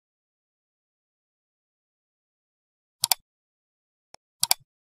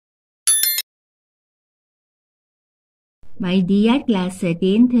My dear class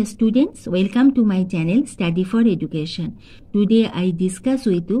 10th students, welcome to my channel Study for Education. Today I discuss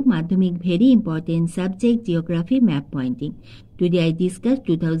with you MADHYAMIK very important subject Geography Map Pointing. Today I discuss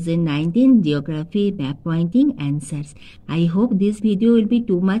 2019 Geography Map Pointing answers. I hope this video will be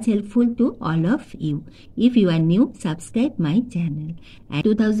too much helpful to all of you. If you are new, subscribe my channel. And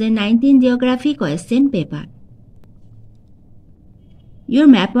 2019 Geography question paper. Your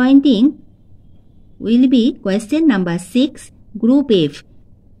map pointing will be question number 6, Group F.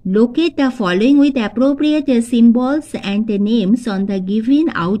 Locate the following with appropriate symbols and names on the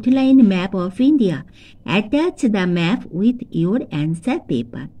given outline map of India. Attach the map with your answer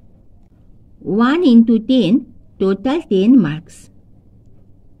paper. 1 into 10, total 10 marks.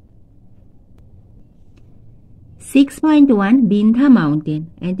 6.1 Vindhya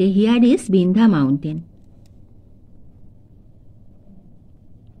Mountain, and here is Vindhya Mountain.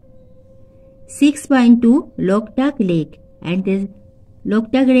 6.2 Loktak Lake, and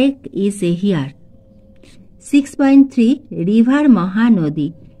Loktak Lake is here. 6.3 River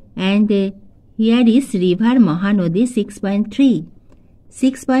Mahanadi, and here is River Mahanadi. 6.3.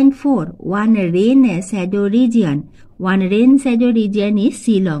 6.4 One rain shadow region. One rain shadow region is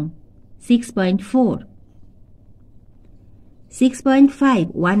Shillong. 6.4.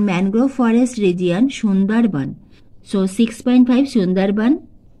 6.5 One mangrove forest region Sundarban. So 6.5 Sundarban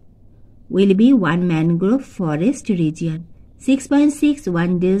will be one mangrove forest region. 6.6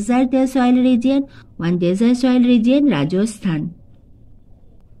 One desert soil region. One desert soil region Rajasthan.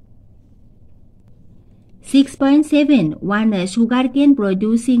 6.7 One sugarcane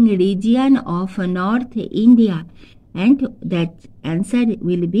producing region of North India, and that answer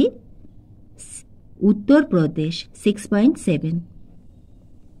will be Uttar Pradesh. 6.7.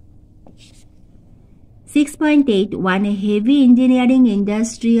 6.8 One heavy engineering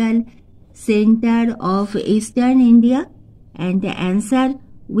industrial center of Eastern India, and the answer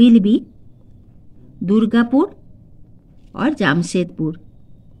will be Durgapur or Jamshedpur.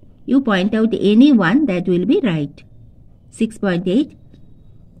 You point out any one that will be right. 6.8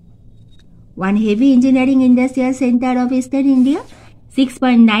 One heavy engineering industrial center of Eastern India.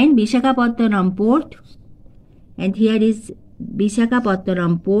 6.9 Visakhapatnam port, and here is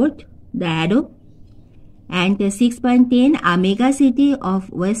Visakhapatnam port, the arrow. And 6.10 a mega city of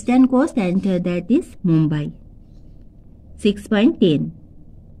western coast, and that is Mumbai. 6.10.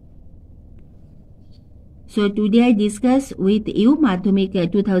 So today I discuss with you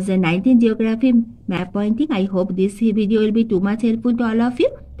MADHYAMIK 2019 Geography Map Pointing. I hope this video will be too much helpful to all of you.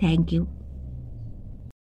 Thank you.